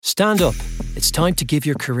Stand up. It's time to give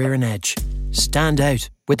your career an edge. Stand out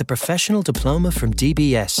with a professional diploma from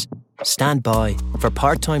DBS. Stand by for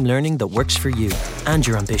part-time learning that works for you and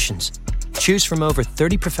your ambitions. Choose from over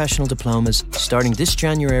 30 professional diplomas starting this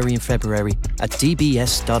January and February at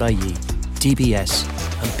dbs.ie.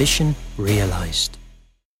 DBS. Ambition realised.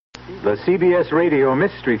 The CBS Radio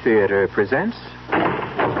Mystery Theater presents...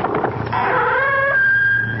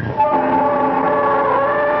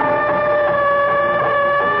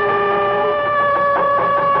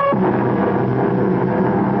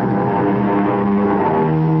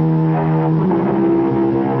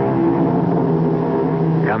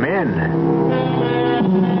 Come in.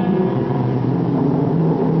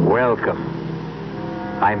 Welcome.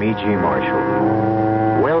 I'm E.G.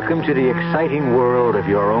 Marshall. Welcome to the exciting world of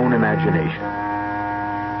your own imagination.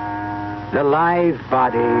 The lithe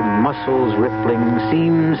body, muscles rippling,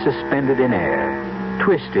 seems suspended in air,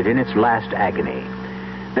 twisted in its last agony.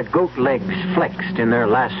 The goat legs flexed in their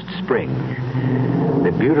last spring.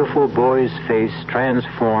 The beautiful boy's face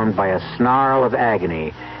transformed by a snarl of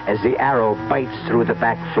agony as the arrow bites through the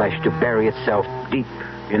back flesh to bury itself deep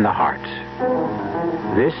in the heart.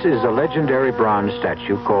 This is a legendary bronze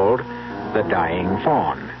statue called the Dying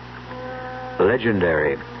Fawn.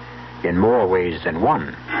 Legendary in more ways than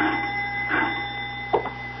one.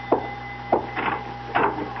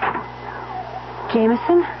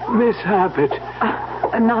 Jameson? Miss Abbott.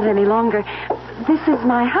 Not any longer. This is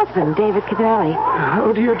my husband, David Cavalli.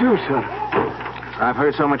 How do you do, sir? I've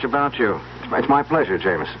heard so much about you. It's my pleasure,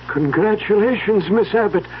 Jameson. Congratulations, Miss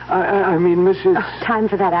Abbott. I mean, Mrs... Time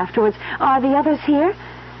for that afterwards. Are the others here?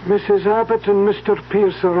 Mrs. Abbott and Mr.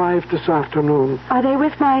 Pierce arrived this afternoon. Are they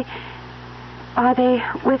with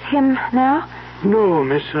him now? No,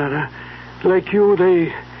 Miss Sarah. Like you,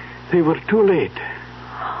 they were too late.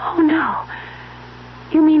 Oh, no.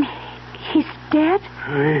 You mean he's dead?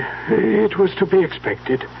 It was to be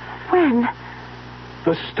expected. When?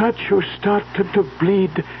 The statue started to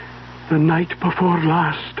bleed the night before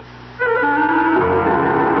last.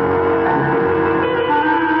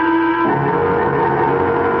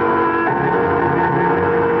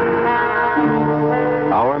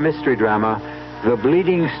 Our mystery drama, The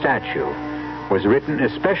Bleeding Statue, was written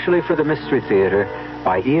especially for the Mystery Theater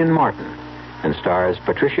by Ian Martin and stars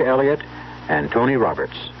Patricia Elliott and Tony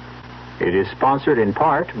Roberts. It is sponsored in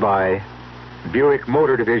part by Buick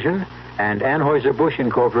Motor Division and Anheuser-Busch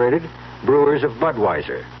Incorporated, brewers of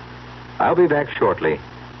Budweiser. I'll be back shortly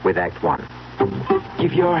with Act One.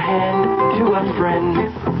 Give your hand to a friend.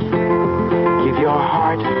 Give your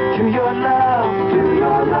heart to your love,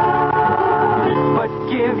 But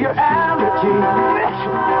give your allergy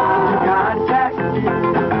to contact.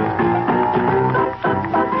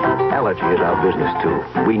 Allergy is our business, too.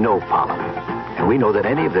 We know pollen. And we know that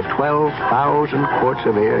any of the 12,000 quarts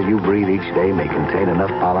of air you breathe each day may contain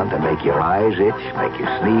enough pollen to make your eyes itch, make you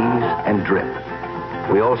sneeze, and drip.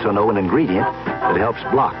 We also know an ingredient that helps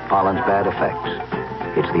block pollen's bad effects.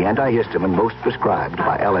 It's the antihistamine most prescribed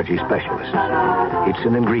by allergy specialists. It's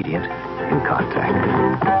an ingredient in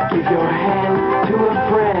contact. Give your hand to a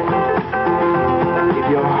friend. Give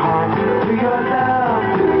your heart to your love,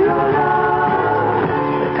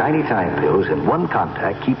 The tiny time pills in one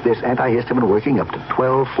contact keep this antihistamine working up to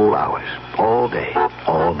 12 full hours. All day,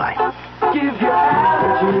 all night. Give your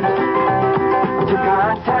allergy to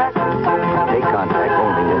contact. Take contact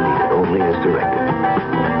only when needed, only as directed.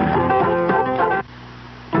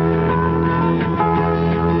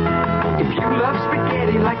 If you love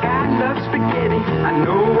spaghetti like I love spaghetti, I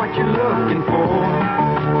know what you're looking for.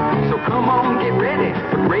 So come on, get ready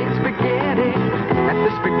for great spaghetti at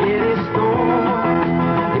the spaghetti store.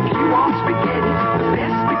 If you want spaghetti, the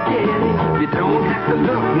best spaghetti, you don't have to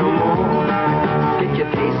look no more. Get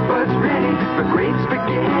your taste buds ready for great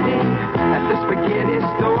spaghetti at the spaghetti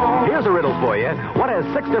store. Here's a riddle for you. What has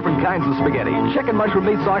 6 different kinds of spaghetti? Chicken, mushroom,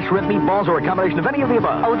 meat sauce, shrimp, meatballs, or a combination of any of the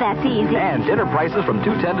above? Oh, that's easy. And dinner prices from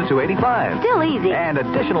 $2.10 to $2.85. Still easy. And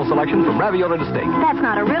additional selection from ravioli to steak. That's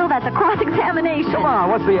not a riddle, that's a cross-examination. Come on,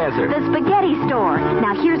 what's the answer? The spaghetti store.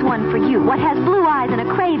 Now, here's one for you. What has blue eyes and a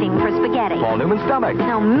craving for spaghetti? Paul Newman's stomach.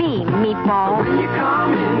 No, me, meatball. When you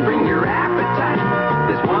come in, bring your appetite.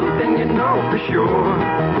 There's one thing you know for sure.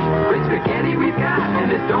 Great spaghetti we've got,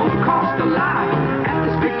 and it don't cost a lot at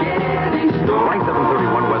the spaghetti store.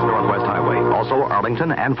 2731 West Northwest Highway. Also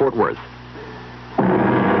Arlington and Fort Worth.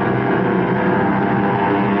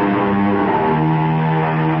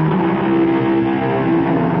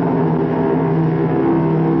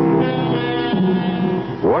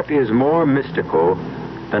 What is more mystical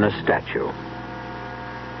than a statue?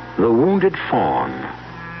 The wounded fawn,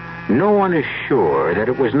 no one is sure that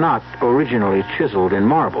it was not originally chiseled in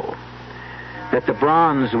marble, that the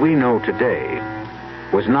bronze we know today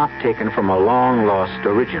was not taken from a long-lost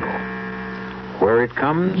original. Where it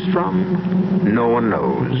comes from, no one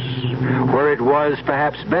knows. Where it was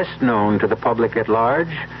perhaps best known to the public at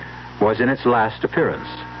large was in its last appearance,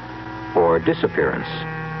 or disappearance,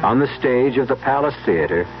 on the stage of the Palace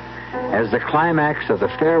Theater as the climax of the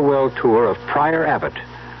farewell tour of Prior Abbott,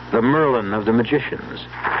 the Merlin of the magicians.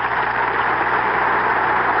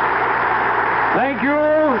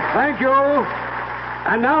 Thank you.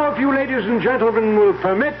 And now, if you ladies and gentlemen will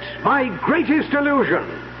permit, my greatest illusion,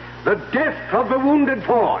 the death of the wounded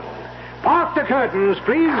fawn. Part the curtains,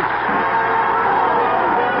 please.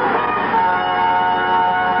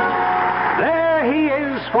 There he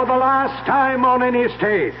is for the last time on any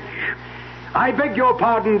stage. I beg your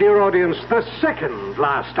pardon, dear audience, the second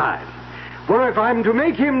last time. For if I'm to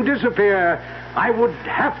make him disappear, I would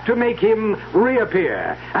have to make him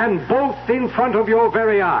reappear, and both in front of your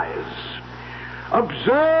very eyes.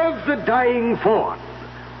 Observe the dying fawn.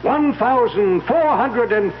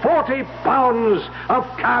 1,440 pounds of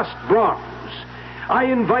cast bronze. I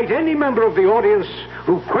invite any member of the audience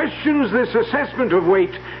who questions this assessment of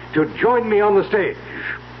weight to join me on the stage.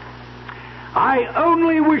 I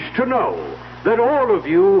only wish to know that all of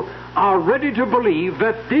you are ready to believe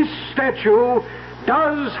that this statue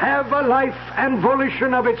does have a life and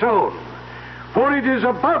volition of its own, for it is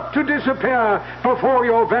about to disappear before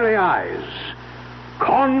your very eyes.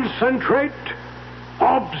 Concentrate,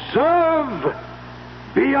 observe,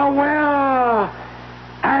 be aware,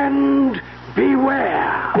 and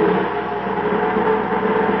beware.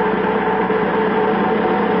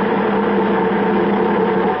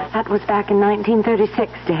 That was back in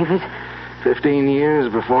 1936, David. 15 years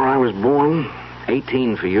before I was born.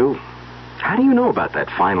 18 for you. How do you know about that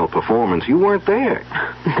final performance? You weren't there.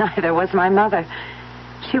 Neither was my mother.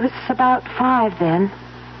 She was about 5 then.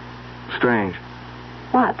 Strange.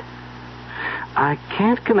 What? I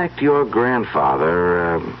can't connect your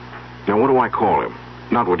grandfather. Now, what do I call him?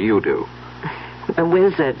 Not what you do. The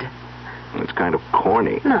wizard. It's kind of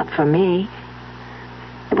corny. Not for me.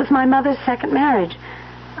 It was my mother's second marriage.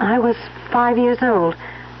 I was 5 years old.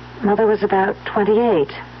 Mother was about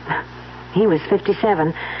 28. He was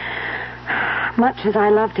 57. Much as I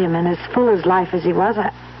loved him and as full as life as he was,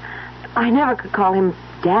 I never could call him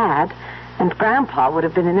Dad, and Grandpa would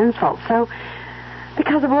have been an insult. So,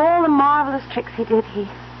 because of all the marvelous tricks he did, he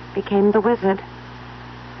became the wizard.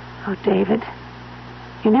 Oh, David,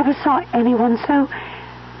 you never saw anyone so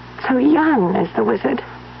young as the wizard,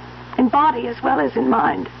 in body as well as in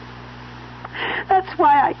mind. That's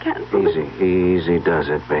why I can't believe... Easy does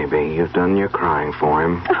it, baby. You've done your crying for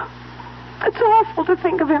him. Oh, it's awful to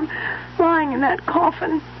think of him lying in that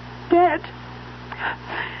coffin, dead.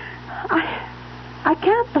 I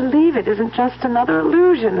can't believe it isn't just another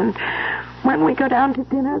illusion, and when we go down to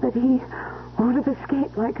dinner that he would have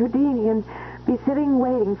escaped like Houdini and be sitting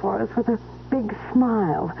waiting for us with a big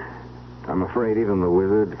smile. I'm afraid even the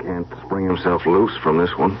wizard can't spring himself loose from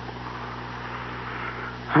this one.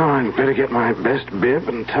 Oh, I'd better get my best bib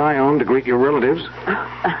and tie on to greet your relatives.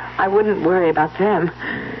 I wouldn't worry about them.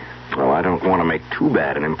 Well, I don't want to make too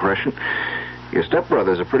bad an impression. Your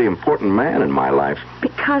stepbrother's a pretty important man in my life.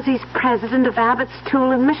 Because he's president of Abbott's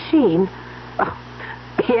Tool and Machine. Oh,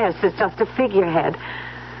 Pierce is just a figurehead.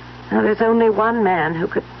 Now, there's only one man who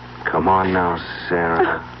could... Come on now,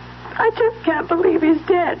 Sarah. I just can't believe he's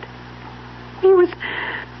dead. He was...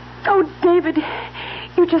 Oh, David,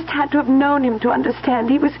 you just had to have known him to understand.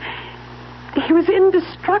 He was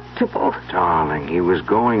indestructible. Darling, he was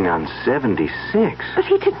going on 76. But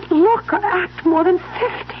he didn't look or act more than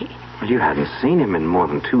 50. You hadn't seen him in more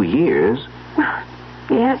than 2 years. Well,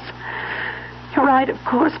 yes, you're right, of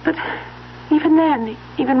course, but even then,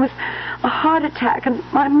 even with a heart attack and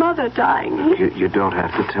my mother dying... You don't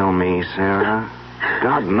have to tell me, Sarah.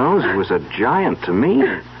 God knows he was a giant to me.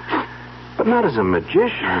 But not as a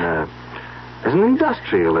magician, as an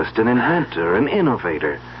industrialist, an inventor, an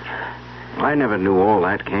innovator. I never knew all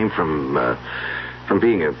that came from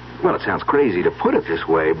being a... Well, it sounds crazy to put it this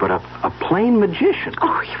way, but a plain magician.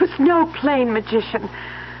 Oh, he was no plain magician.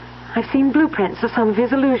 I've seen blueprints of some of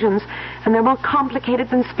his illusions, and they're more complicated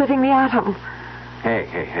than splitting the atom. Hey,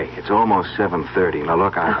 it's almost 7:30. Now,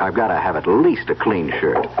 look, I've got to have at least a clean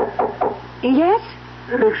shirt. Yes?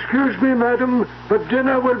 Excuse me, madam, but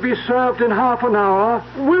dinner will be served in half an hour.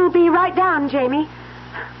 We'll be right down, Jamie.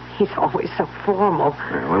 He's always so formal.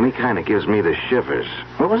 Well, he kind of gives me the shivers.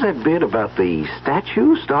 What was that bit about the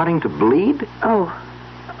statue starting to bleed? Oh,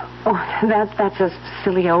 that's a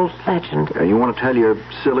silly old legend. You want to tell your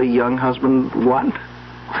silly young husband what?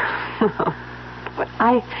 But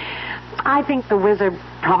I think the wizard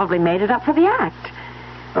probably made it up for the act.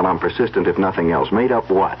 Well, I'm persistent if nothing else. Made up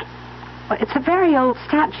what? Well, it's a very old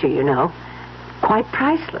statue, you know. Quite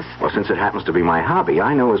priceless. Well, since it happens to be my hobby,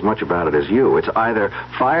 I know as much about it as you. It's either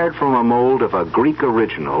fired from a mold of a Greek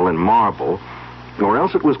original in marble, or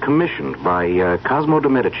else it was commissioned by Cosimo de'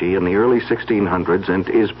 Medici in the early 1600s and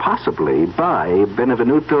is possibly by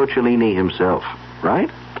Benvenuto Cellini himself. Right?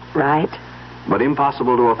 Right. But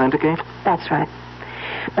impossible to authenticate? That's right.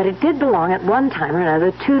 But it did belong at one time or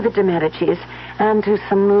another to the de' Medicis and to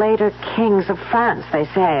some later kings of France, they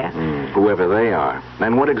say. Whoever they are.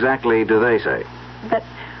 And what exactly do they say? That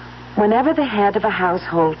whenever the head of a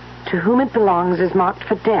household to whom it belongs is marked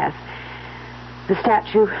for death, the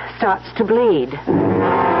statue starts to bleed.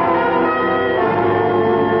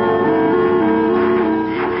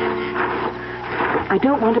 I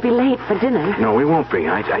don't want to be late for dinner. No, we won't be.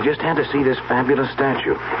 I just had to see this fabulous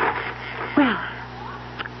statue. Well,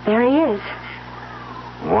 there he is.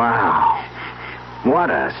 Wow. What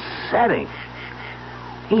a setting.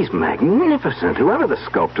 He's magnificent, whoever the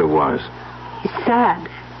sculptor was. He's sad.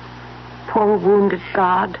 Poor wounded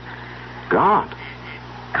god. God?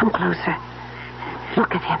 Come closer.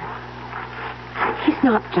 Look at him. He's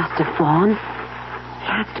not just a fawn. He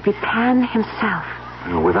has to be Pan himself.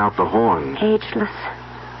 Without the horns. Ageless,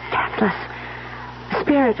 deathless, the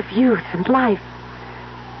spirit of youth and life.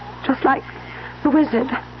 Just like the wizard.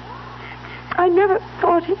 I never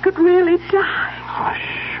thought he could really die. Hush,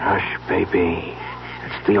 hush, baby.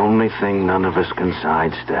 It's the only thing none of us can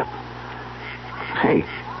sidestep. Hey,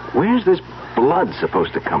 where's this blood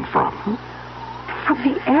supposed to come from? From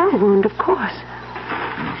the air wound, of course.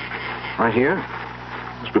 Right here?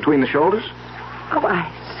 It's between the shoulders? Oh,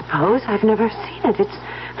 I suppose. I've never seen it.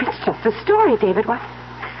 It's just a story, David.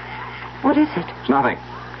 What is it? It's nothing.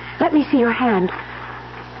 Let me see your hand.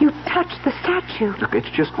 You touched the statue. Look, it's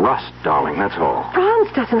just rust, darling, that's all.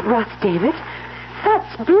 Bronze doesn't rust, David.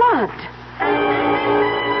 That's blood.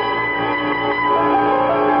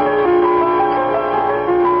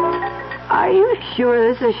 Are you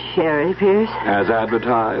sure this is sherry, Pierce? As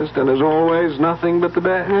advertised, and as always, nothing but the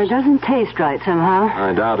best. It doesn't taste right somehow.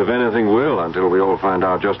 I doubt if anything will until we all find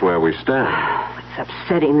out just where we stand. It's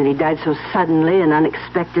upsetting that he died so suddenly and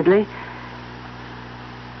unexpectedly.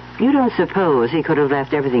 You don't suppose he could have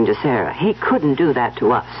left everything to Sarah? He couldn't do that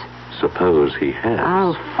to us. Suppose he has.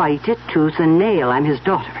 I'll fight it tooth and nail. I'm his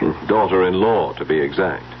daughter. Daughter-in-law, to be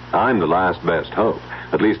exact. I'm the last best hope.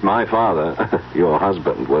 At least my father, your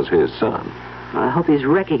husband, was his son. I hope he's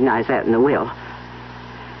recognized that in the will.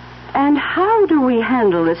 And how do we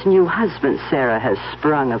handle this new husband Sarah has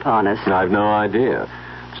sprung upon us? I've no idea.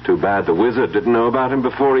 It's too bad the wizard didn't know about him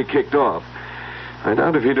before he kicked off. I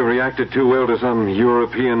doubt if he'd have reacted too well to some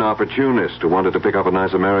European opportunist who wanted to pick up a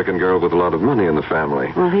nice American girl with a lot of money in the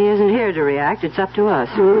family. Well, he isn't here to react. It's up to us.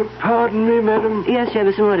 Pardon me, madam. Yes,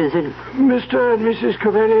 Jefferson, what is it? Mr. and Mrs.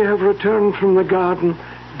 Cavelli have returned from the garden.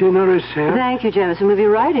 Dinner is served. Thank you, Jefferson. We'll be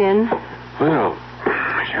right in. Well,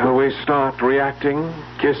 shall we start reacting?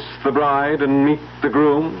 Kiss the bride and meet the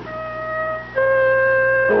groom?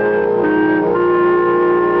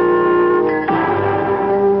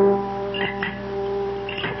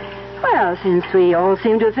 Well, since we all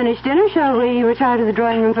seem to have finished dinner, shall we retire to the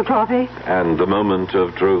drawing room for coffee? And the moment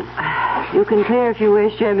of truth. You can clear if you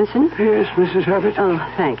wish, Jameson. Yes, Mrs. Abbott. Oh,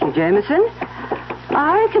 thank you, Jameson.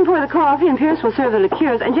 I can pour the coffee, and Pierce will serve the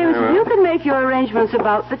liqueurs. And, Jameson, you can make your arrangements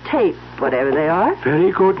about the tape, whatever they are.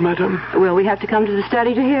 Very good, madam. Will we have to come to the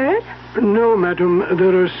study to hear it? No, madam.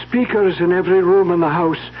 There are speakers in every room in the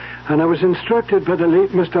house, and I was instructed by the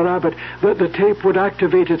late Mr. Abbott that the tape would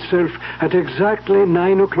activate itself at exactly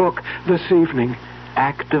 9 o'clock this evening.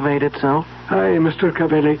 Activate itself? Aye, Mr.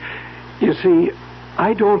 Cavelli. You see,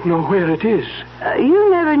 I don't know where it is. You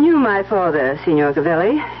never knew my father, Signor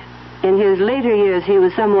Cavelli. In his later years, he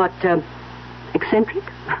was somewhat eccentric.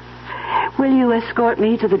 Will you escort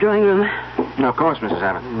me to the drawing room? No, of course, Mrs.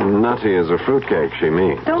 Abbott. Nutty as a fruitcake, she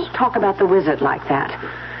means. Don't talk about the wizard like that.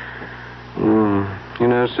 You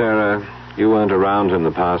know, Sarah, you weren't around him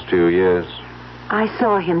the past few years. I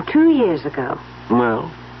saw him 2 years ago. Well,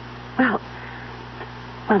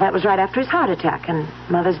 that was right after his heart attack, and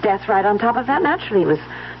Mother's death right on top of that. Naturally, he was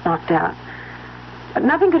knocked out. But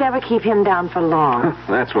nothing could ever keep him down for long.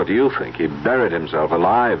 that's what you think. He buried himself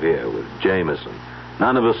alive here with Jameson.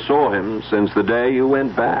 None of us saw him since the day you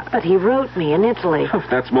went back. But he wrote me in Italy.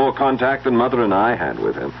 That's more contact than Mother and I had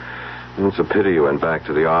with him. It's a pity you went back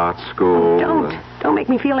to the art school. Don't make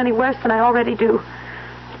me feel any worse than I already do.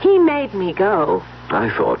 He made me go. I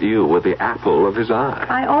thought you were the apple of his eye.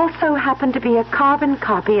 I also happen to be a carbon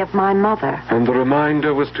copy of my mother. And the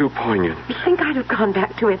reminder was too poignant. You think I'd have gone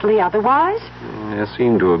back to Italy otherwise? There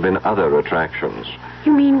seem to have been other attractions.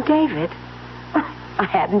 You mean David? I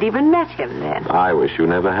hadn't even met him then. I wish you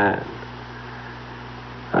never had.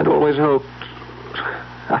 I'd always hoped...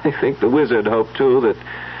 I think the wizard hoped, too, that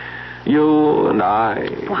you and I...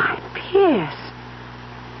 Why, Pierce,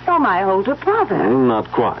 you're my older brother. Not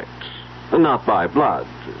quite. Not by blood,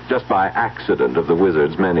 just by accident of the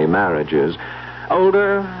wizard's many marriages.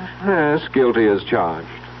 Older, yes, guilty as charged.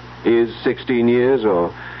 Is 16 years,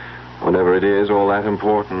 or whatever it is, all that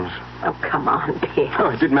important? Oh, come on, Pierce. Oh,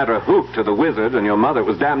 it didn't matter a hoot to the wizard and your mother. It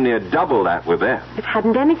was damn near double that with them. It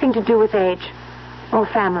hadn't anything to do with age or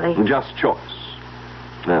family. Just choice.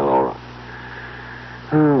 Well, all right.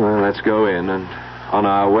 Oh, well, let's go in, and on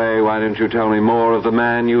our way, why don't you tell me more of the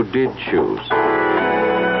man you did choose?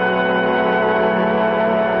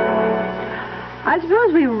 I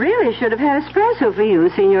suppose we really should have had espresso for you,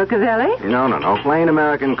 Signor Cavelli. No. Plain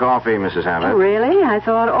American coffee, Mrs. Abbott. Oh, really? I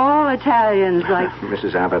thought all Italians like...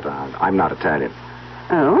 Mrs. Abbott, I'm not Italian.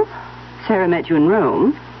 Oh? Sarah met you in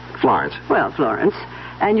Rome. Florence. Well, Florence.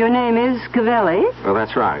 And your name is Cavelli? Well,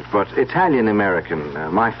 that's right, but Italian-American.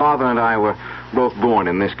 My father and I were both born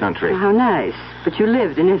in this country. Oh, how nice. But you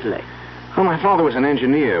lived in Italy. Well, my father was an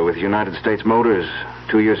engineer with United States Motors.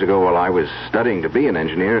 2 years ago, while I was studying to be an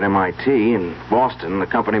engineer at MIT in Boston, the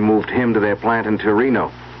company moved him to their plant in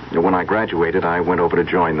Torino. When I graduated, I went over to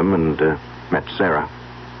join them and met Sarah.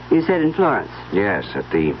 You said in Florence? Yes, at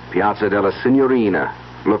the Piazza della Signorina,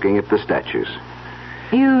 looking at the statues.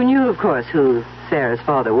 You knew, of course, who Sarah's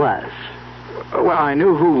father was. Well, I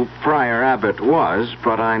knew who Prior Abbott was,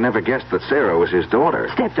 but I never guessed that Sarah was his daughter.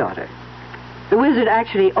 Stepdaughter. The wizard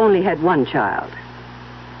actually only had one child.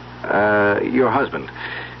 Your husband,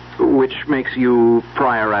 which makes you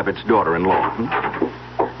Prior Abbott's daughter-in-law.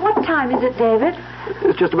 What time is it, David?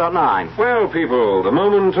 It's just about 9. Well, people, the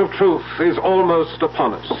moment of truth is almost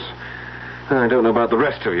upon us. I don't know about the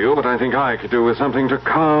rest of you, but I think I could do with something to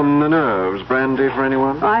calm the nerves. Brandy for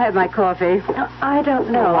anyone? I had my coffee. I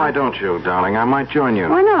don't know. Why don't you, darling? I might join you.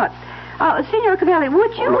 Why not? Signor Cavelli,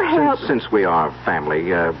 would you help... Since we are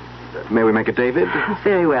family, may we make it David?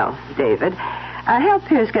 Very well, David. Help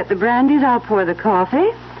Pierce get the brandies. I'll pour the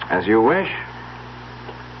coffee. As you wish.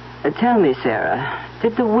 Tell me, Sarah,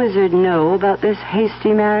 did the wizard know about this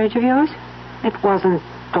hasty marriage of yours? It wasn't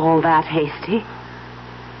all that hasty.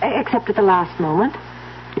 Except at the last moment.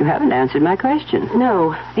 You haven't answered my question.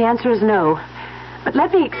 No, the answer is no. But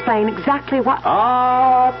let me explain exactly what...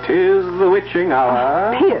 Ah, 'tis the witching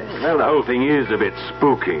hour. Pierce. Well, the whole thing is a bit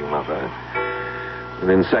spooky, Mother.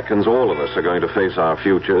 Within seconds, all of us are going to face our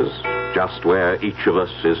futures, just where each of us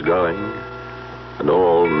is going, and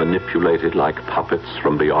all manipulated like puppets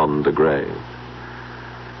from beyond the grave.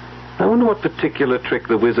 I wonder what particular trick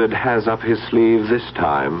the wizard has up his sleeve this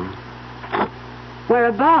time. We're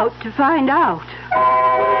about to find out.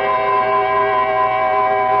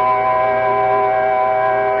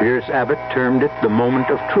 Pierce Abbott termed it the moment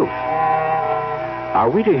of truth. Are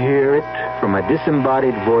we to hear it from a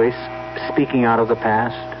disembodied voice speaking out of the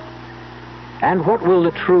past? And what will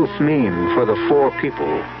the truth mean for the 4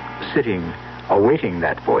 people sitting, awaiting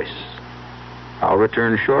that voice? I'll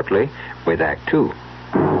return shortly with Act 2.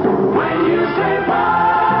 When you say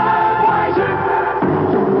Budweiser,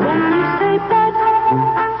 When you say Bud,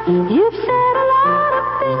 you've said a lot of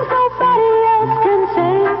things nobody else can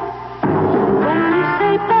say. When you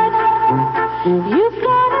say Bud, you've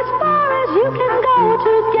gone as far as you can go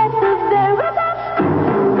to get the very best.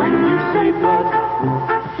 When you say Bud,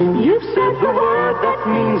 you've said the word that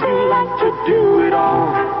means you like to do it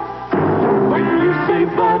all. when you say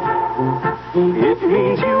Bud, it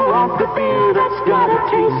means you want the beer that's got a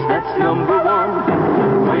taste that's number one.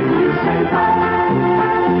 When you say Bud,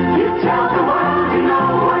 you tell the world you know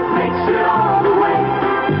what makes it all the way.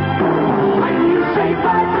 When you say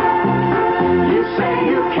Bud, you say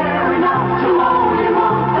you care enough to only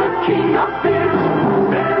want the king of beers.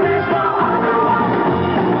 There is no other one.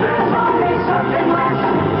 There's only something less.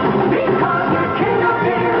 Because the king of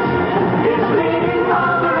beers is leading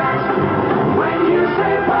all the rest. When you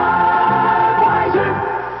say Budweiser,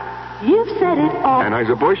 You've said it all.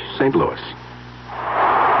 Anheuser-Busch, St. Louis.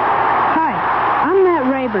 Hi, I'm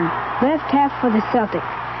Matt Rayburn, left half for the Celtics.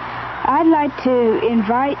 I'd like to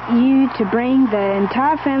invite you to bring the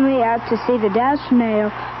entire family out to see the Dallas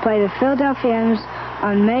Tornadoes play the Philadelphians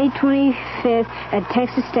on May 25th at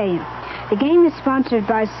Texas Stadium. The game is sponsored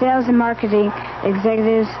by sales and marketing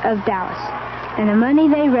executives of Dallas, and the money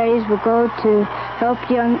they raise will go to help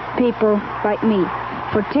young people like me.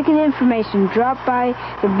 For ticket information, drop by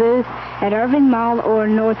the booth at Irving Mall or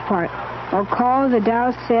North Park, or call the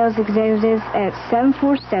Dallas sales executives at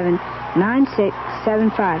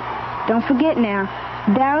 747-9675. Don't forget now,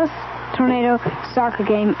 Dallas Tornado soccer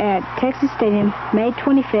game at Texas Stadium, May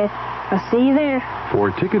 25th. I'll see you there.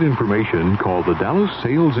 For ticket information, call the Dallas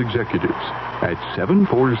sales executives at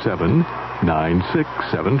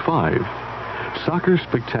 747-9675. Soccer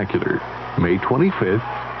Spectacular, May 25th,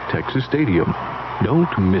 Texas Stadium.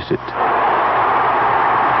 Don't miss it.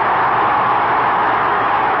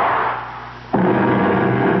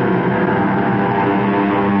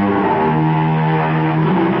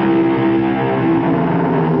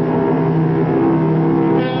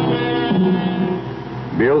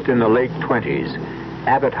 Built in the late 20s,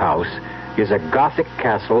 Abbott House is a Gothic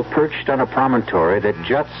castle perched on a promontory that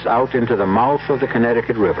juts out into the mouth of the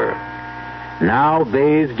Connecticut River. Now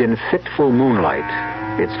bathed in fitful moonlight,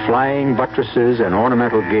 its flying buttresses and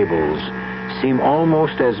ornamental gables seem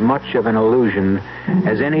almost as much of an illusion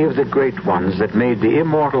as any of the great ones that made the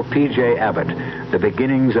immortal P.J. Abbott the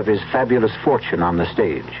beginnings of his fabulous fortune on the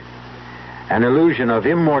stage. An illusion of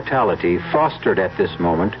immortality fostered at this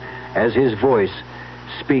moment as his voice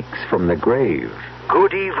speaks from the grave.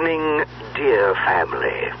 Good evening, dear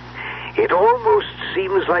family. It almost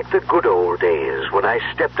seems like the good old days when I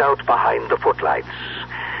stepped out behind the footlights.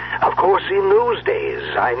 Of course, in those days,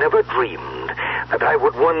 I never dreamed that I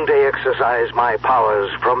would one day exercise my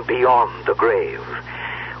powers from beyond the grave.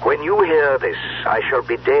 When you hear this, I shall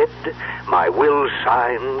be dead, my will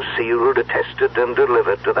signed, sealed, attested, and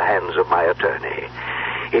delivered to the hands of my attorney.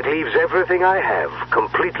 It leaves everything I have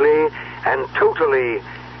completely and totally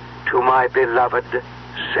to my beloved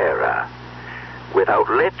Sarah, without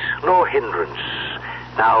let nor hindrance,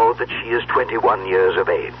 now that she is 21 years of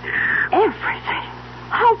age. Everything?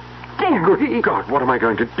 How dare he? Good God, what am I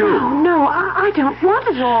going to do? Oh, no, I don't want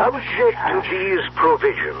it all. Subject to these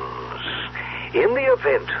provisions, in the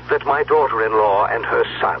event that my daughter-in-law and her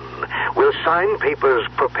son will sign papers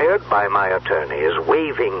prepared by my attorneys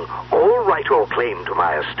waiving all right or claim to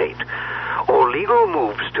my estate, or legal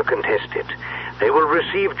moves to contest it, they will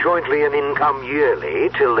receive jointly an income yearly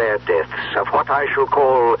till their deaths of what I shall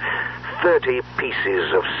call 30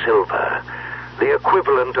 pieces of silver, the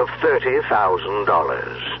equivalent of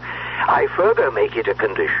 $30,000. I further make it a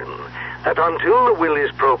condition that until the will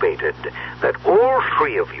is probated, that all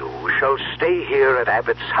three of you shall stay here at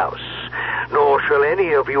Abbott's house, nor shall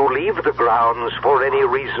any of you leave the grounds for any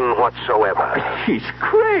reason whatsoever. He's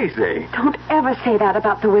crazy. Don't ever say that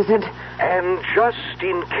about the wizard. And just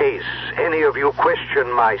in case any of you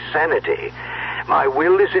question my sanity, my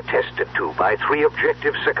will is attested to by 3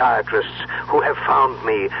 objective psychiatrists who have found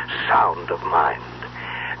me sound of mind.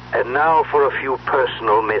 And now for a few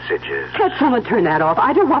personal messages. Let someone turn that off.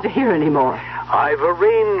 I don't want to hear any more. I've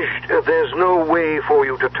arranged there's no way for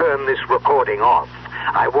you to turn this recording off.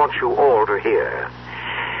 I want you all to hear.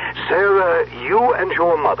 Sarah, you and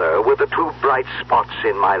your mother were the 2 bright spots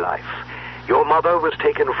in my life. Your mother was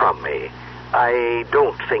taken from me. I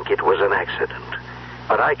don't think it was an accident,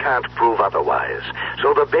 but I can't prove otherwise.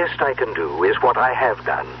 So the best I can do is what I have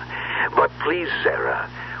done. But please, Sarah,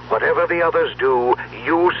 whatever the others do,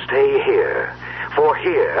 you stay here. For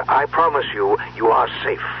here, I promise you, you are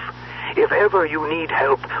safe. If ever you need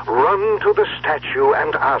help, run to the statue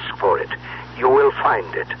and ask for it. You will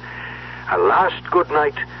find it. A last good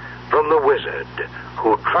night from the wizard,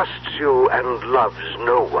 who trusts you and loves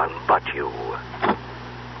no one but you.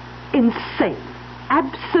 Insane.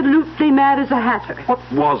 Absolutely mad as a hatter. What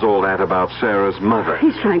was all that about Sarah's mother?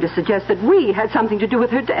 He's trying to suggest that we had something to do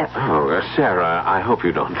with her death. Oh, Sarah, I hope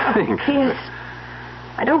you don't think... Yes.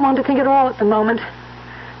 I don't want to think at all at the moment.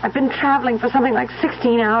 I've been traveling for something like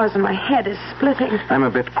 16 hours and my head is splitting. I'm a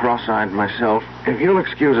bit cross-eyed myself. If you'll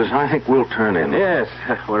excuse us, I think we'll turn in. Yes,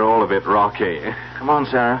 we're all a bit rocky. Come on,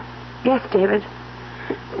 Sarah. Yes, David.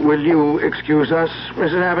 Will you excuse us,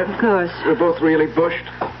 Mrs. Abbott? Of course. We're both really bushed.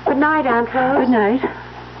 Good night, Aunt Rose. Good night.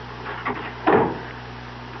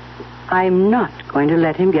 I'm not going to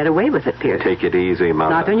let him get away with it, Pierce. Take it easy,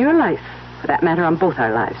 Mother. Not on your life. For that matter, on both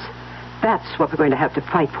our lives. That's what we're going to have to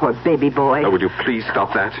fight for, baby boy. Oh, would you please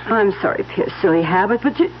stop that? I'm sorry, Pierce, silly habit,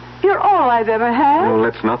 but you're all I've ever had. Well,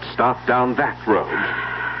 let's not start down that road.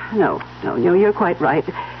 No, you're quite right.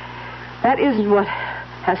 That isn't what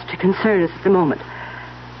has to concern us at the moment.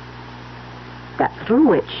 That little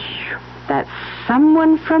witch, that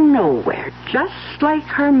someone from nowhere, just like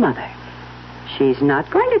her mother. She's not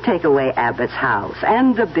going to take away Abbott's house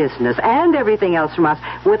and the business and everything else from us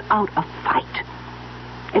without a fight.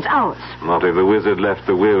 It's ours. Not if the wizard left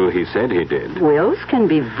the will he said he did. Wills can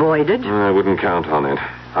be voided. I wouldn't count on it.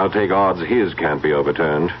 I'll take odds his can't be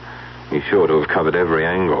overturned. He's sure to have covered every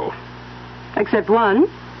angle. Except one.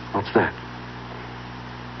 What's that?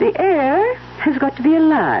 The heir has got to be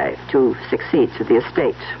alive to succeed to the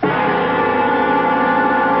estate.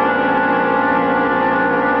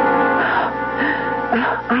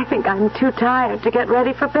 I think I'm too tired to get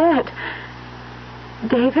ready for bed.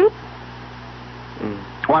 David?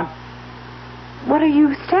 What? What are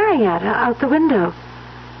you staring at out the window?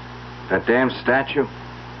 That damn statue?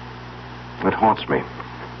 It haunts me.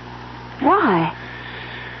 Why?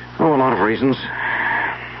 Oh, a lot of reasons.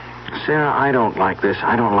 Sarah, I don't like this.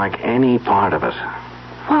 I don't like any part of it.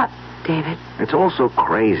 What, David? It's all so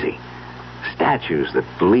crazy. Statues that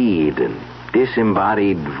bleed and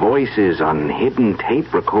disembodied voices on hidden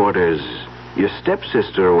tape recorders. Your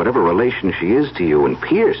stepsister, or whatever relation she is to you, and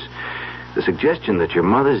Pierce. The suggestion that your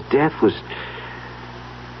mother's death was...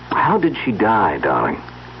 How did she die, darling?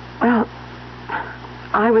 Well,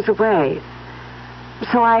 I was away,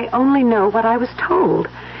 so I only know what I was told.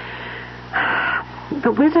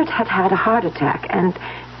 The wizard had had a heart attack, and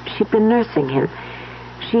she'd been nursing him.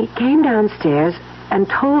 She came downstairs and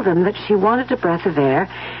told them that she wanted a breath of air,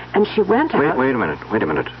 and she went out... Wait a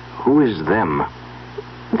minute. Who is them?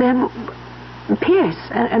 Them... Pierce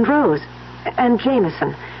and Rose and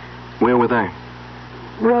Jameson. Where were they?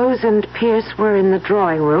 Rose and Pierce were in the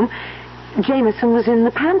drawing room. Jameson was in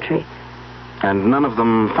the pantry. And none of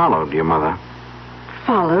them followed your mother?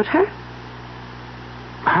 Followed her?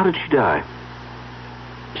 How did she die?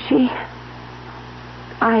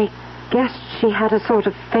 I guess she had a sort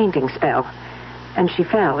of fainting spell. And she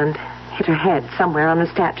fell and hit her head somewhere on the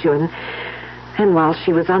statue. And while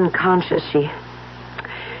she was unconscious,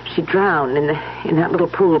 she drowned in that little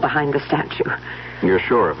pool behind the statue. You're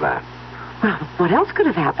sure of that? Well, what else could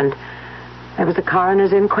have happened? There was a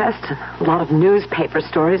coroner's inquest, and a lot of newspaper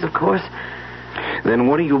stories, of course. Then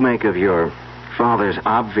what do you make of your father's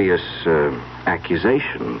obvious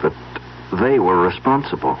accusation that they were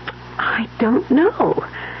responsible? I don't know.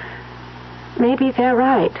 Maybe they're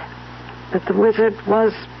right. That the wizard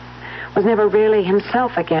was never really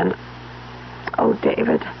himself again. Oh,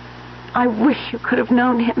 David, I wish you could have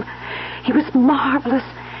known him. He was marvelous.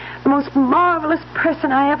 The most marvelous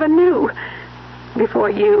person I ever knew. Before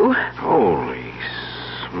you. Holy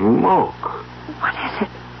smoke. What is it?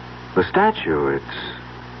 The statue,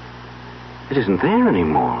 it isn't there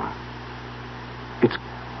anymore. It's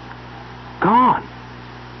gone.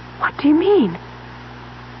 What do you mean?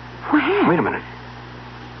 Where? Wait a minute.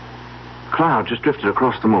 Cloud just drifted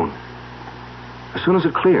across the moon. As soon as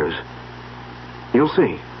it clears, you'll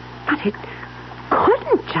see. But it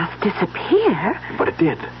couldn't just disappear. But it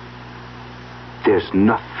did. There's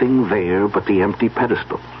nothing there but the empty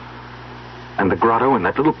pedestal. And the grotto and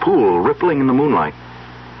that little pool rippling in the moonlight.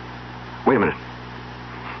 Wait a minute.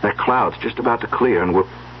 That cloud's just about to clear and we're...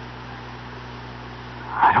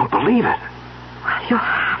 I don't believe it. Well, you'll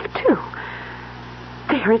have to.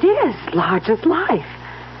 There it is, large as life.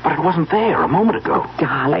 But it wasn't there a moment ago. Oh,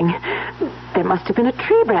 darling, there must have been a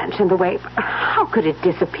tree branch in the way. How could it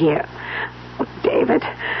disappear? Oh, David,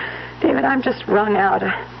 I'm just wrung out.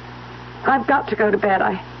 I've got to go to bed.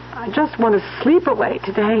 I just want to sleep away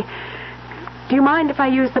today. Do you mind if I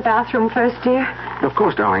use the bathroom first, dear? Of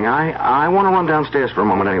course, darling. I want to run downstairs for a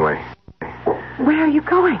moment anyway. Where are you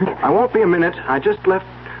going? I won't be a minute. I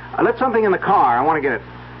left something in the car. I want to get it.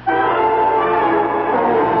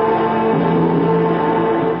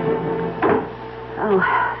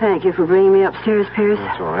 Oh, thank you for bringing me upstairs, Pierce.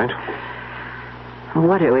 That's all right.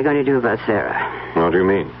 What are we going to do about Sarah? What do you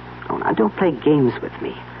mean? Oh, now, don't play games with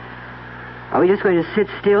me. Are we just going to sit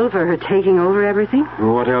still for her taking over everything?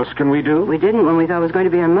 What else can we do? We didn't when we thought it was going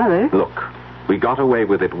to be her mother. Look, we got away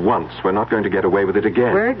with it once. We're not going to get away with it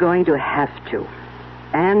again. We're going to have to.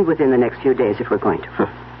 And within the next few days if we're going to.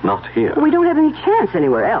 Not here. We don't have any chance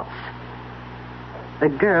anywhere else. The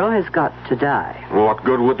girl has got to die. What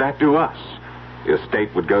good would that do us? The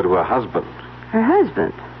estate would go to her husband. Her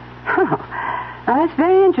husband? Oh, now that's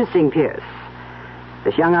very interesting, Pierce.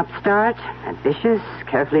 This young upstart, ambitious,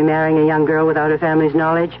 carefully marrying a young girl without her family's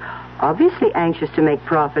knowledge, obviously anxious to make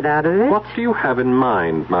profit out of it. What do you have in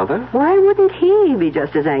mind, Mother? Why wouldn't he be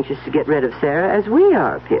just as anxious to get rid of Sarah as we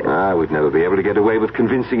are, Pierce? I would never be able to get away with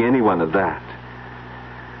convincing anyone of that.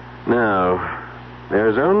 No,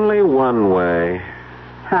 there's only one way.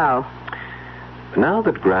 How? Now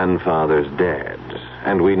that Grandfather's dead,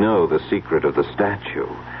 and we know the secret of the statue,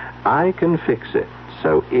 I can fix it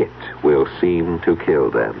so it will seem to kill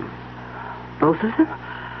them. Both of them?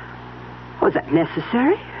 Was that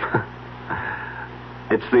necessary?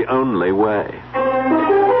 It's the only way.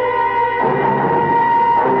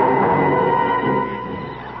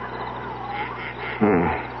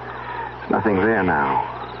 nothing there now.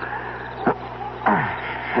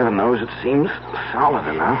 Heaven knows it seems solid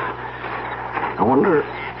enough. I wonder...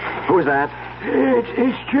 Who's that?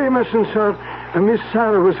 It's Jameson, sir. Miss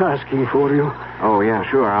Sarah was asking for you. Oh, yeah,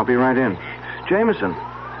 sure. I'll be right in. Jameson.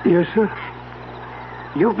 Yes, sir?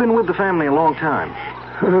 You've been with the family a long time.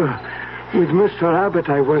 With Mr. Abbott,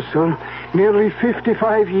 I was, sir. Nearly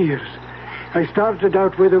 55 years. I started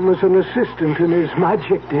out with him as an assistant in his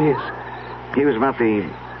magic days. He was about the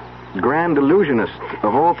grand illusionist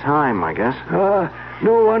of all time, I guess.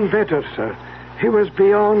 No one better, sir. He was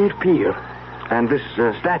beyond peer. And this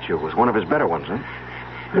statue was one of his better ones, huh?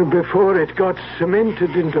 Before it got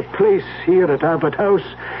cemented into place here at Abbott House,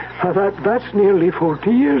 that's nearly 40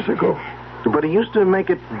 years ago. But he used to make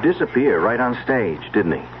it disappear right on stage,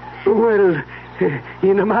 didn't he? Well,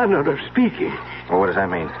 in a manner of speaking. Well, what does that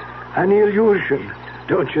mean? An illusion,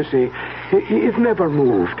 don't you see? It never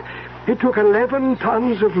moved. It took 11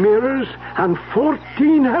 tons of mirrors and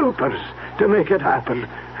 14 helpers to make it happen.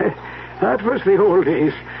 That was the old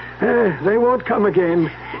days. They won't come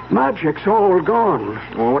again. Magic's all gone.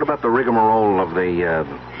 Well, what about the rigmarole of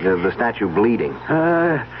the statue bleeding?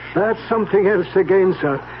 That's something else again,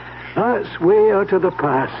 sir. That's way out of the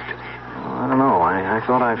past. Well, I don't know. I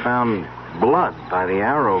thought I found blood by the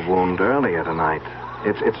arrow wound earlier tonight.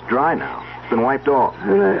 It's dry now. It's been wiped off.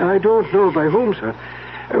 I don't know by whom, sir.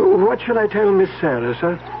 What shall I tell Miss Sarah,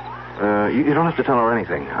 sir? You don't have to tell her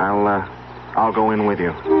anything. I'll go in with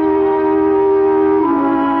you.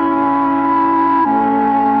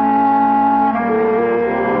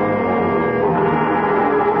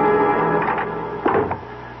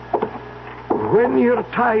 When you're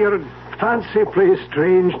tired, fancy plays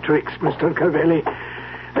strange tricks, Mr. Cavelli.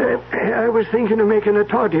 I was thinking of making a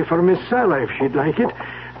toddy for Miss Sarah, if she'd like it.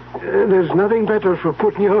 There's nothing better for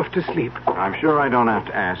putting you off to sleep. I'm sure I don't have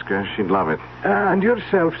to ask her. She'd love it. And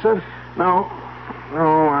yourself, sir? No,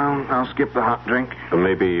 I'll skip the hot drink.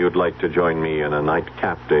 Maybe you'd like to join me in a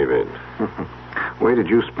nightcap, David. Where did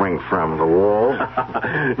you spring from? The wall?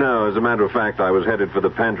 No, as a matter of fact, I was headed for the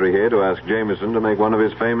pantry here to ask Jameson to make one of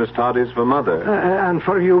his famous toddies for Mother. And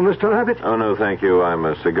for you, Mr. Abbott? Oh, no, thank you. I'm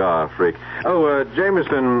a cigar freak. Oh,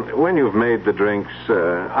 Jameson, when you've made the drinks,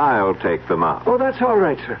 I'll take them up. Oh, that's all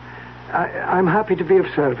right, sir. I'm happy to be of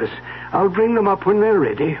service. I'll bring them up when they're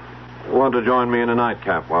ready. Want to join me in a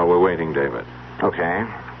nightcap while we're waiting, David? Okay.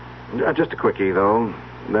 Just a quickie, though.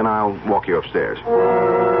 Then I'll walk you upstairs.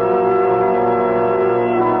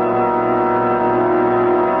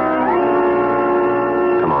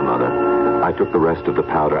 Come on, Mother. I took the rest of the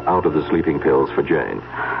powder out of the sleeping pills for Jane.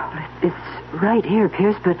 It's right here,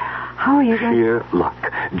 Pierce, but how are you going... Sheer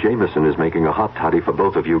luck. Jameson is making a hot toddy for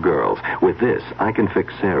both of you girls. With this, I can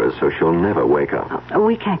fix Sarah's so she'll never wake up. Oh,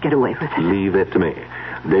 we can't get away with it. Leave it to me.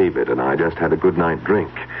 David and I just had a good night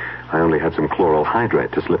drink. I only had some chloral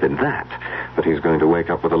hydrate to slip in that. But he's going to wake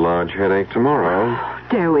up with a large headache tomorrow.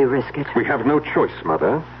 Dare we risk it? We have no choice,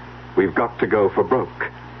 Mother. We've got to go for broke.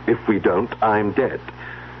 If we don't, I'm dead.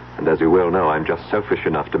 And as you well know, I'm just selfish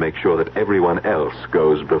enough to make sure that everyone else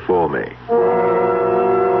goes before me.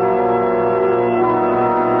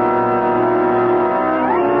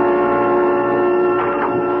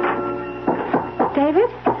 David?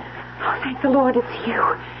 Oh, thank the Lord it's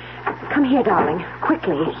you. Come here, darling.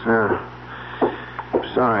 Quickly. Sorry.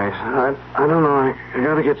 I don't know. I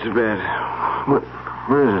gotta get to bed.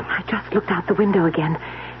 Where is it? I just looked out the window again,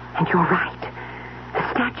 and you're right.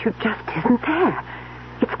 The statue just isn't there.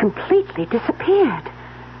 It's completely disappeared.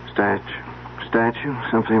 Statue?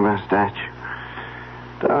 Something about statue.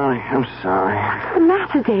 Darling, I'm sorry. What's the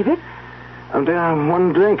matter, David? I'm down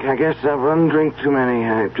one drink. I guess I've one drink too many.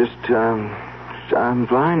 I'm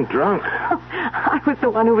blind drunk. Oh, I was the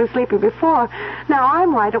one who was sleeping before. Now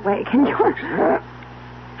I'm wide awake, and you're... Fix that.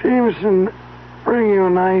 Jameson, bring you a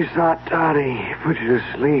nice hot toddy. Put you to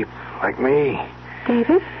sleep, like me.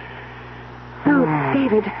 David? No,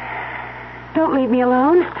 David. Don't leave me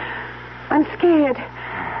alone. I'm scared.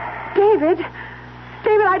 David?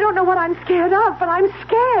 David, I don't know what I'm scared of, but I'm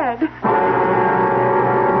scared.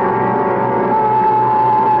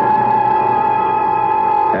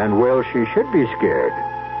 And well, she should be scared.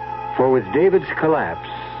 For with David's collapse,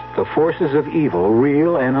 the forces of evil,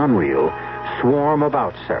 real and unreal, swarm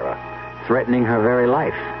about Sarah, threatening her very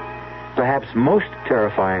life. Perhaps most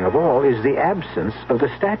terrifying of all is the absence of the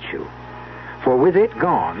statue. For with it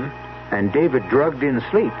gone, and David drugged in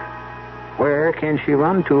sleep, where can she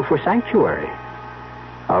run to for sanctuary?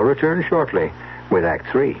 I'll return shortly with Act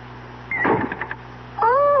 3.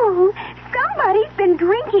 Oh, somebody's been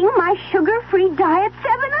drinking my sugar-free Diet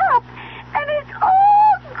 7-Up, and it's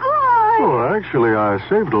all gone. Oh, actually, I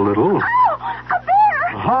saved a little. Oh, a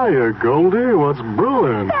bear! hiya, Goldie. What's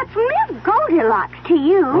brewing? That's Miss Goldilocks to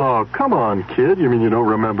you. Oh, come on, kid. You mean you don't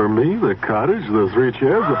remember me? The cottage, the 3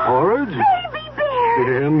 chairs, the porridge? Baby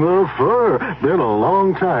Bear. In the fur. Been a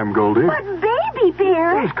long time, Goldie. But Baby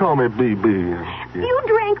Bear. Just call me BB. You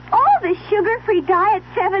drank all the sugar-free Diet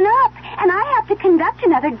 7-Up, and I have to conduct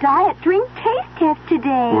another diet drink taste test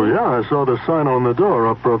today. Well, yeah, I saw the sign on the door,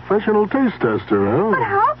 a professional taste tester, huh? But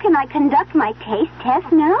how can I conduct my taste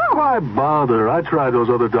test now? Why bother? I tried those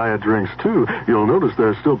other diet drinks, too. You'll notice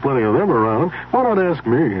there's still plenty of them around. Why not ask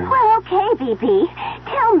me? Well, okay, BB.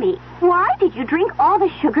 Tell me, why did you drink all the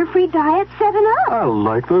sugar-free Diet 7-Up? I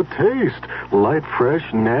like the taste. Light,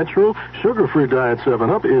 fresh, natural, sugar-free Diet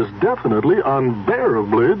 7-Up is definitely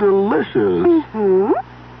unbearably delicious. Mm-hmm.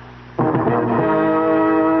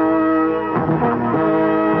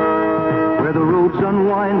 Where the roads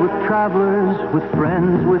unwind with travelers, with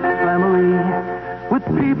friends, with family, with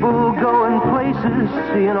people going places,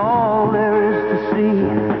 seeing all there is to see.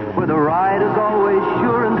 Where the ride is always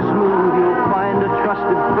sure and smooth, you'll find a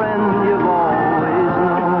trusted friend you've always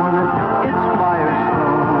known. It's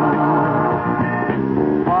Firestone.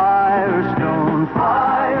 Firestone,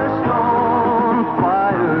 Firestone,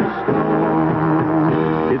 Firestone.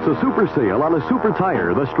 It's a super sale on a super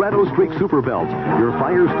tire, the Strato Streak Super Belt. Your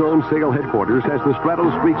Firestone sale headquarters has the Strato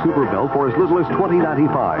Streak Super Belt for as little as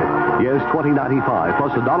 $20.95. Yes, $20.95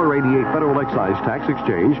 plus $1.88 federal excise tax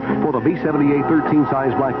exchange for the B78 13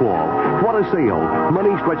 size black wall. What a sale!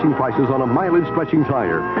 Money stretching prices on a mileage stretching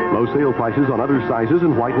tire. Low sale prices on other sizes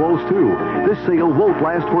and white walls too. This sale won't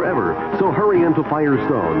last forever, so hurry into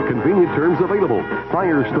Firestone. Convenient terms available.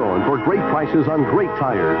 Firestone for great prices on great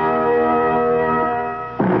tires.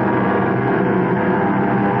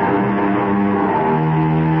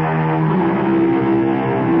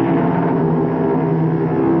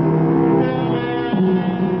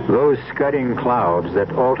 Those scudding clouds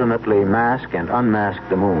that alternately mask and unmask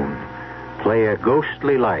the moon play a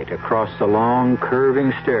ghostly light across the long,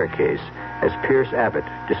 curving staircase as Pierce Abbott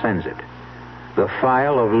descends it. The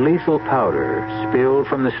phial of lethal powder spilled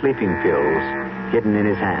from the sleeping pills hidden in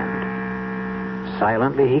his hand.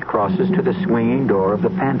 Silently, he crosses to the swinging door of the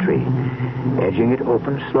pantry, edging it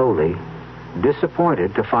open slowly,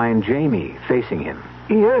 disappointed to find Jamie facing him.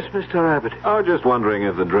 Yes, Mr. Abbott. Oh, just wondering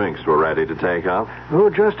if the drinks were ready to take up. Oh,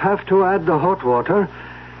 just have to add the hot water.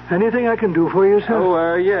 Anything I can do for you, sir?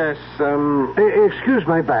 Oh, yes, Excuse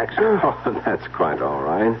my back, sir. Oh, that's quite all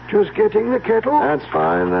right. Just getting the kettle? That's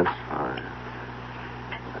fine.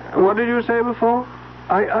 What did you say before?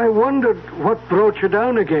 I wondered what brought you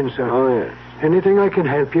down again, sir. Oh, yes. Anything I can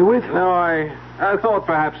help you with? No, I thought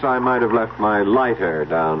perhaps I might have left my lighter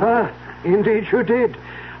down. Ah, indeed you did.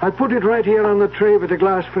 I put it right here on the tray with a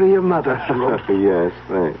glass for your mother. Yes,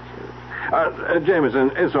 thanks.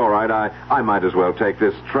 Jameson, it's all right. I might as well take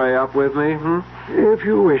this tray up with me, If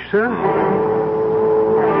you wish, sir.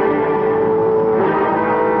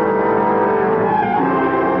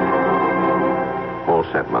 All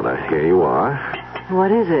set, Mother. Here you are.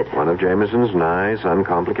 What is it? One of Jameson's nice,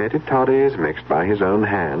 uncomplicated toddies mixed by his own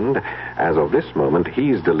hand. As of this moment,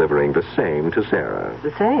 he's delivering the same to Sarah.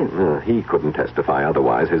 The same? He couldn't testify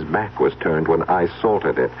otherwise. His back was turned when I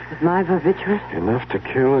salted it. With my barbiturate? Enough to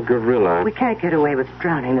kill a gorilla. We can't get away with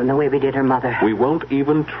drowning them the way we did her mother. We won't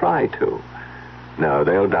even try to. No,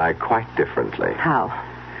 they'll die quite differently. How?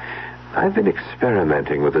 I've been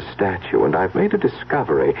experimenting with the statue, and I've made a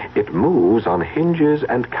discovery. It moves on hinges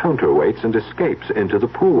and counterweights and escapes into the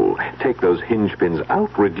pool. Take those hinge pins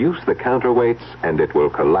out, reduce the counterweights, and it will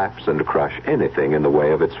collapse and crush anything in the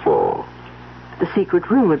way of its fall. The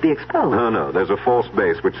secret room would be exposed. No, there's a false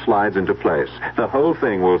base which slides into place. The whole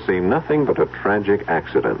thing will seem nothing but a tragic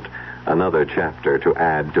accident. Another chapter to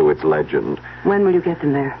add to its legend. When will you get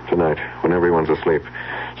them there? Tonight, when everyone's asleep.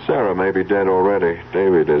 Sarah may be dead already.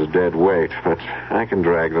 David is dead weight, but I can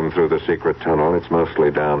drag them through the secret tunnel. It's mostly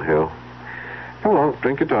downhill. Come on,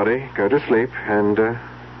 drink your toddy, go to sleep, and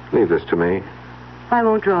leave this to me. I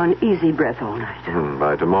won't draw an easy breath all night.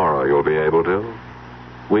 By tomorrow, you'll be able to.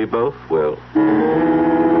 We both will.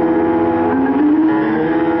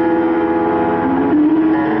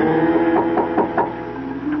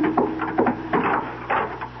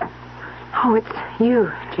 Oh, it's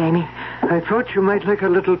you, Jamie. I thought you might like a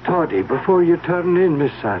little toddy before you turn in,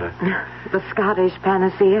 Miss Sarah. The Scottish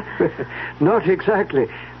panacea? Not exactly,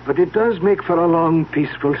 but it does make for a long,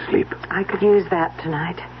 peaceful sleep. I could use that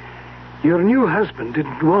tonight. Your new husband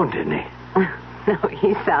didn't want any. No,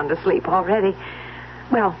 he's sound asleep already.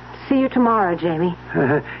 Well, see you tomorrow, Jamie.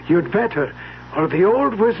 You'd better, or the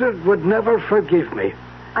old wizard would never forgive me.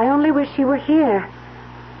 I only wish he were here.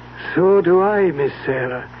 So do I, Miss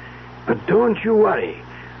Sarah. But don't you worry.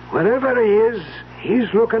 Wherever he is,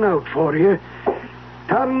 he's looking out for you.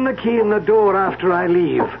 Turn the key in the door after I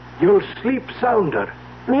leave. You'll sleep sounder.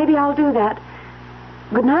 Maybe I'll do that.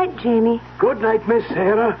 Good night, Jamie. Good night, Miss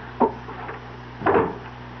Sarah.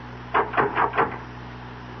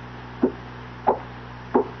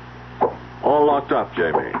 All locked up,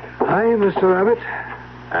 Jamie. Hi, Mr. Abbott.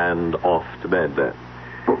 And off to bed, then.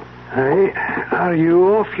 Hi. Are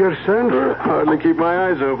you off yourself? Hardly keep my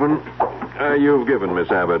eyes open. You've given Miss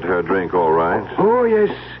Abbott her drink, all right? Oh, yes.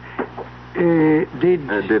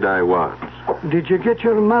 Did I what? Did you get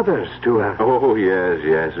your mother's to her? Oh,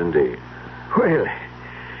 yes, indeed. Well,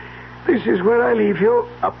 this is where I leave you.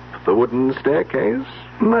 Up the wooden staircase?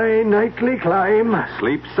 My nightly climb.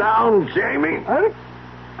 Sleep sound, Jamie.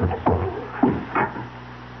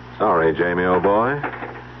 Sorry, Jamie, old boy.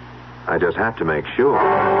 I just have to make sure.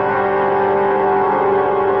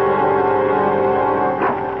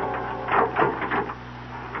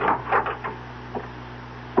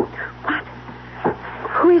 What?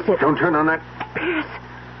 Who is it? Don't turn on that. Pierce,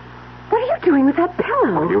 what are you doing with that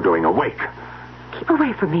pillow? What are you doing awake? Keep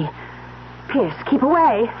away from me. Pierce, keep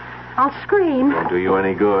away. I'll scream. Won't do you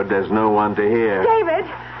any good. There's no one to hear. David!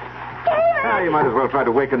 David! You might as well try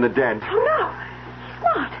to waken the dead. Oh, no. He's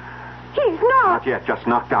not. He's not. Not yet, just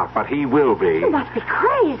knocked out, but he will be. You must be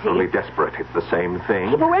crazy. Only desperate. It's the same thing.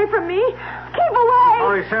 Keep away from me. Keep away.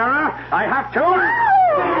 Sorry, Sarah. I have to.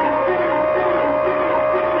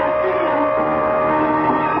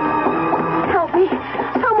 Help me.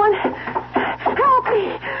 Someone. Help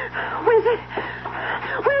me. Wizard.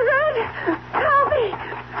 Wizard. Help me.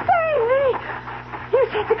 Save me. You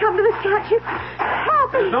said to come to the statue.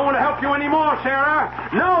 Help me. There's no one to help you anymore, Sarah.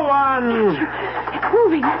 No one. It's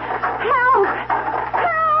moving. Help.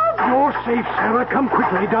 Help. You're safe, Sarah. Come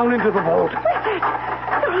quickly down into the vault. Wizard.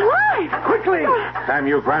 You're alive. Quickly. Damn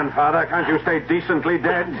you, grandfather. Can't you stay decently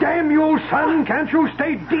dead? Damn you, son. Can't you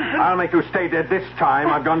stay decent? I'll make you stay dead this time.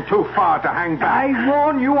 I've gone too far to hang back. I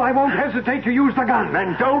warn you, I won't hesitate to use the gun.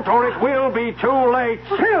 Then don't, or it will be too late.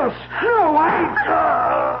 Pierce! No,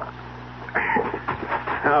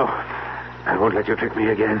 No, I won't let you trick me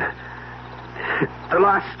again. The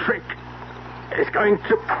last trick is going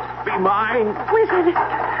to be mine. Wizard,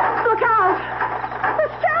 look out. The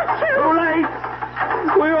statue. Too late.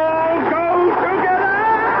 We all go together.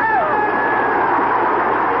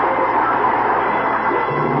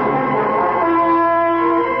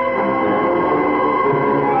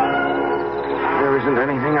 There isn't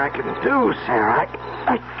anything I can do, Sarah.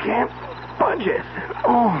 I can't budge it.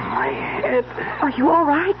 Oh, my head. Are you all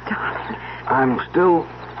right, darling? I'm still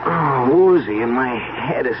woozy and my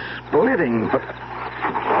head is splitting, but...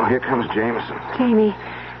 Oh, here comes Jameson. Jamie,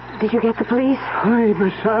 did you get the police? Hi,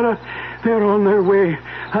 Miss Sarah. They're on their way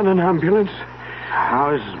on an ambulance.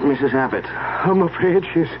 How's Mrs. Abbott? I'm afraid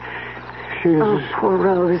she's... Oh, poor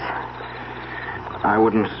Rose. I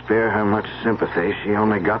wouldn't spare her much sympathy. She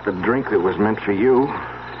only got the drink that was meant for you.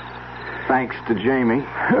 Thanks to Jamie.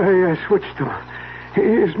 I switched them.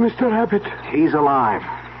 Is Mr. Abbott? He's alive.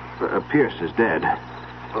 Pierce is dead.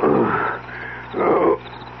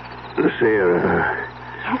 Sarah.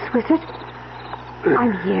 Yes, Wizard?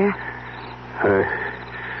 I'm here.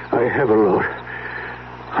 I have a lot.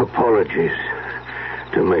 Apologies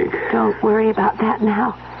to make. Don't worry about that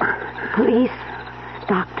now. Police,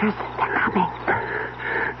 doctors, they're coming.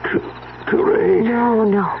 Too late.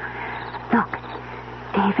 No. Look,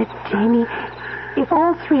 David, Jamie, if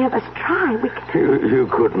all three of us try, we can... You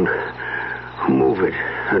couldn't move it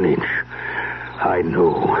an inch. I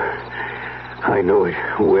know it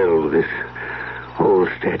well, this old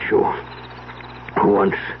statue.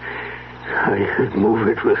 Once I could move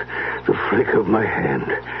it with the flick of my hand.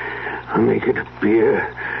 Make it appear,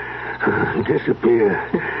 disappear.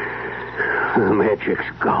 The magic's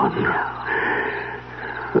gone.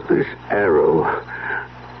 This arrow,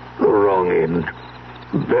 the wrong end,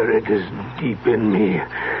 buried as deep in me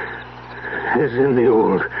as in the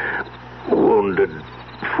old wounded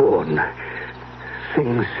fawn.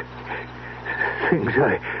 Things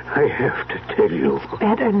I have to tell you. It's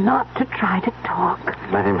better not to try to talk.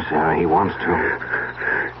 Let him, Sarah. He wants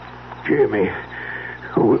to. Jamie,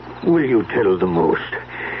 will you tell the most?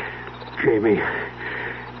 Jamie,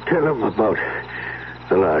 tell him about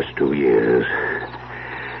the last 2 years.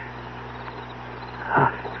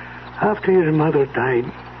 After your mother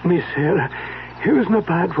died, Miss Sarah, he was in a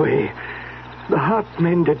bad way. The heart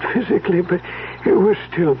mended physically, but it was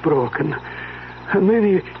still broken. And then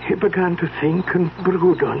he began to think and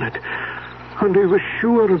brood on it. And he was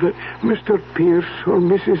sure that Mr. Pierce or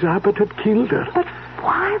Mrs. Abbott had killed her. But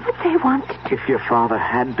why? Why would they want to do... If your father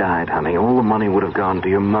had died, honey, all the money would have gone to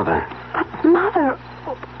your mother. But Mother...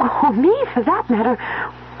 Oh, me, for that matter,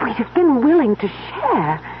 we'd have been willing to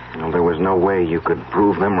share. Well, there was no way you could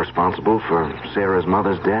prove them responsible for Sarah's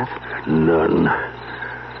mother's death? None.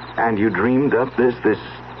 And you dreamed up this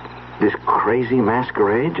crazy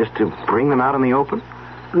masquerade just to bring them out in the open?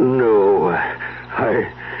 No, I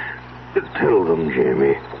tell them,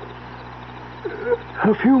 Jamie.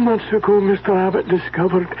 A few months ago, Mr. Abbott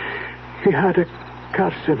discovered he had a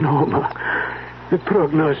carcinoma. The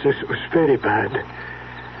prognosis was very bad.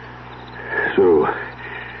 So,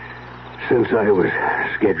 since I was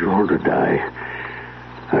scheduled to die,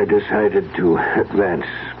 I decided to advance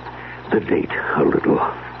the date a little.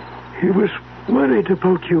 He was worried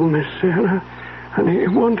about you, Miss Sarah, and he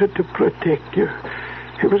wanted to protect you.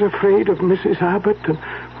 He was afraid of Mrs. Abbott and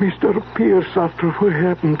Mr. Pierce after what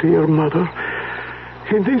happened to your mother.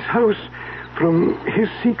 In this house, from his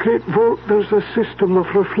secret vault, there's a system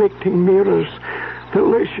of reflecting mirrors that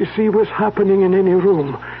lets you see what's happening in any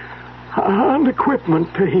room, and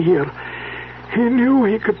equipment to hear. He knew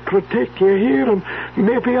he could protect you here and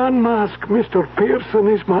maybe unmask Mr. Pierce and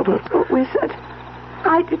his mother. Oh, Wizard,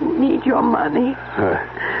 I didn't need your money.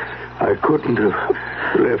 I couldn't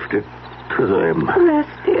have left it to them. Rest,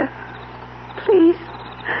 dear. Please.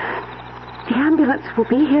 The ambulance will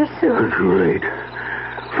be here soon. Too late.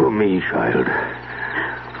 For me, child.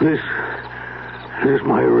 This is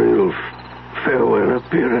my real farewell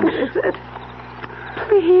appearance. Wizard,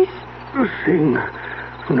 please. Sing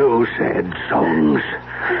no sad songs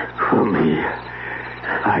for me.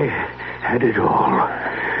 I had it all.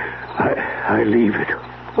 I leave it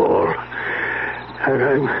all. And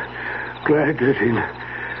I'm glad that in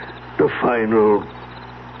the final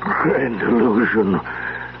grand illusion,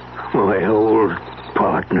 my old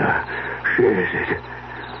partner shares it.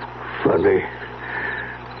 Funny.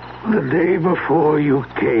 The day before you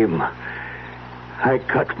came, I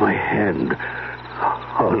cut my hand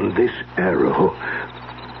on this arrow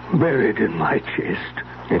buried in my chest.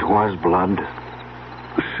 It was blood?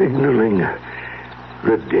 Signaling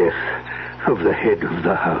the death of the head of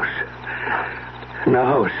the house.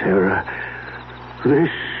 Now, Sarah, this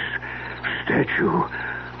statue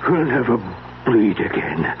will never bleed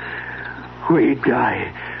again. We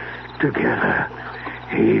die together,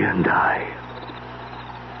 he and I.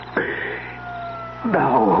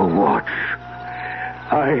 Now watch.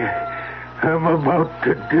 I am about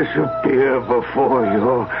to disappear before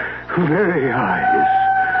your very eyes.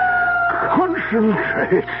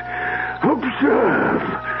 Concentrate. Observe.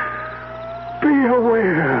 Be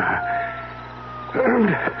aware.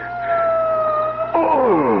 And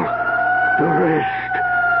all the rest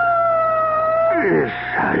is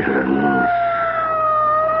silence.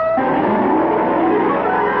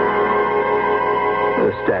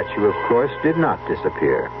 The statue, of course, did not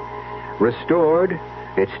disappear. Restored,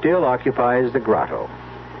 it still occupies the grotto.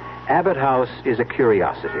 Abbott House is a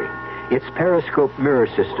curiosity. Its periscope mirror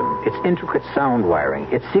system, its intricate sound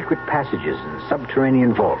wiring, its secret passages and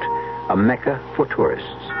subterranean vault, a mecca for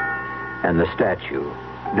tourists. And the statue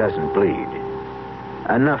doesn't bleed.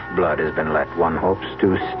 Enough blood has been let, one hopes,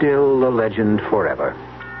 to still the legend forever.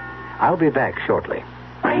 I'll be back shortly.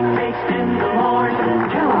 Great taste in the morning.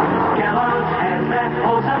 Kellogg's has that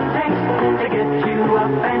wholesome taste to get you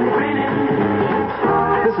up and grinning.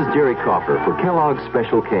 This is Jerry Coffer for Kellogg's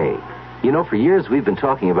Special K. You know, for years we've been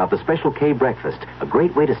talking about the Special K breakfast, a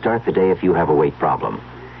great way to start the day if you have a weight problem.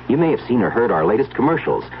 You may have seen or heard our latest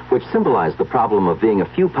commercials, which symbolize the problem of being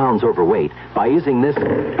a few pounds overweight by using this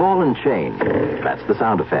ball and chain. That's the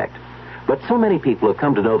sound effect. But so many people have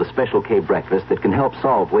come to know the Special K breakfast that can help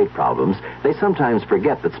solve weight problems, they sometimes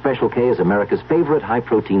forget that Special K is America's favorite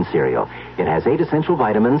high-protein cereal. It has 8 essential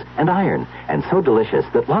vitamins and iron, and so delicious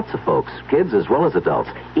that lots of folks, kids as well as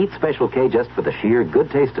adults, eat Special K just for the sheer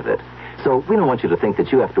good taste of it. So we don't want you to think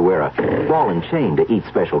that you have to wear a ball and chain to eat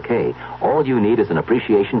Special K. All you need is an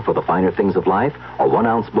appreciation for the finer things of life, a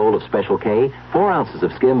 1-ounce bowl of Special K, 4 ounces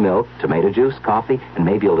of skim milk, tomato juice, coffee, and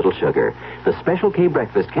maybe a little sugar. The Special K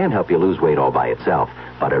breakfast can help you lose weight all by itself,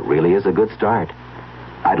 but it really is a good start.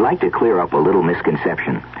 I'd like to clear up a little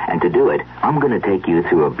misconception. And to do it, I'm going to take you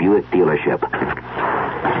through a Buick dealership.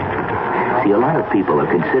 See, a lot of people are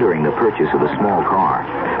considering the purchase of a small car,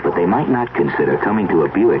 but they might not consider coming to a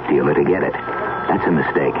Buick dealer to get it. That's a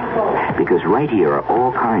mistake, because right here are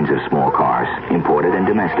all kinds of small cars, imported and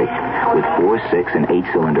domestic, with 4, 6, and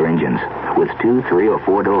 8-cylinder engines, with 2, 3, or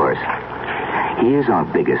 4 doors. Here's our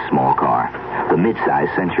biggest small car, the mid-size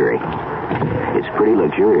Century. It's pretty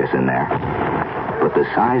luxurious in there, but the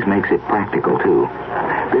size makes it practical, too.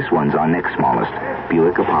 This one's our next smallest,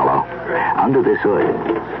 Buick Apollo. Under this hood,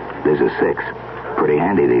 there's a 6. Pretty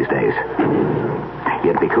handy these days.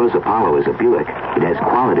 Yet because Apollo is a Buick, it has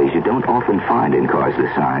qualities you don't often find in cars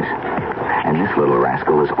this size. And this little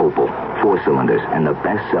rascal is Opel, 4 cylinders, and the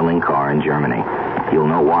best-selling car in Germany. You'll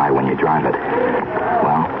know why when you drive it.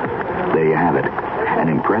 Well, there you have it. An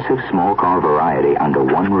impressive small car variety under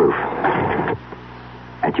one roof.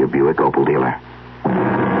 At your Buick Opel dealer.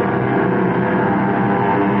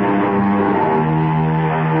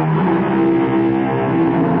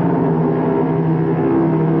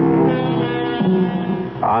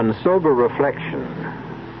 On sober reflection,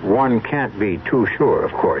 one can't be too sure,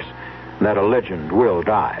 of course, that a legend will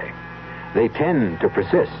die. They tend to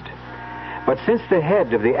persist. But since the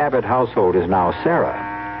head of the Abbott household is now Sarah,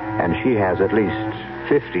 and she has at least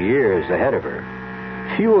 50 years ahead of her,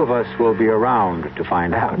 few of us will be around to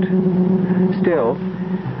find out. Still,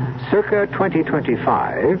 circa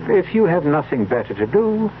 2025, if you have nothing better to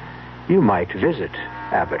do, you might visit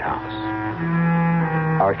Abbott House.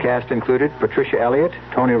 Our cast included Patricia Elliott,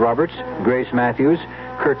 Tony Roberts, Grace Matthews,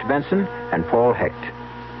 Kurt Benson, and Paul Hecht.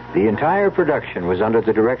 The entire production was under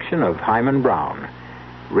the direction of Hyman Brown.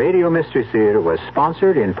 Radio Mystery Theater was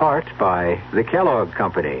sponsored in part by the Kellogg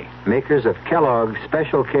Company, makers of Kellogg's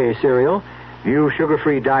Special K cereal, new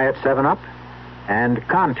sugar-free diet 7-Up, and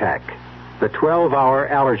Contac, the 12-hour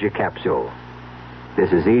allergy capsule.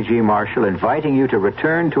 This is E.G. Marshall inviting you to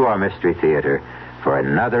return to our Mystery Theater for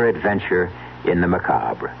another adventure in the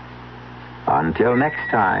macabre. Until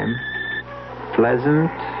next time,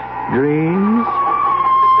 pleasant dreams.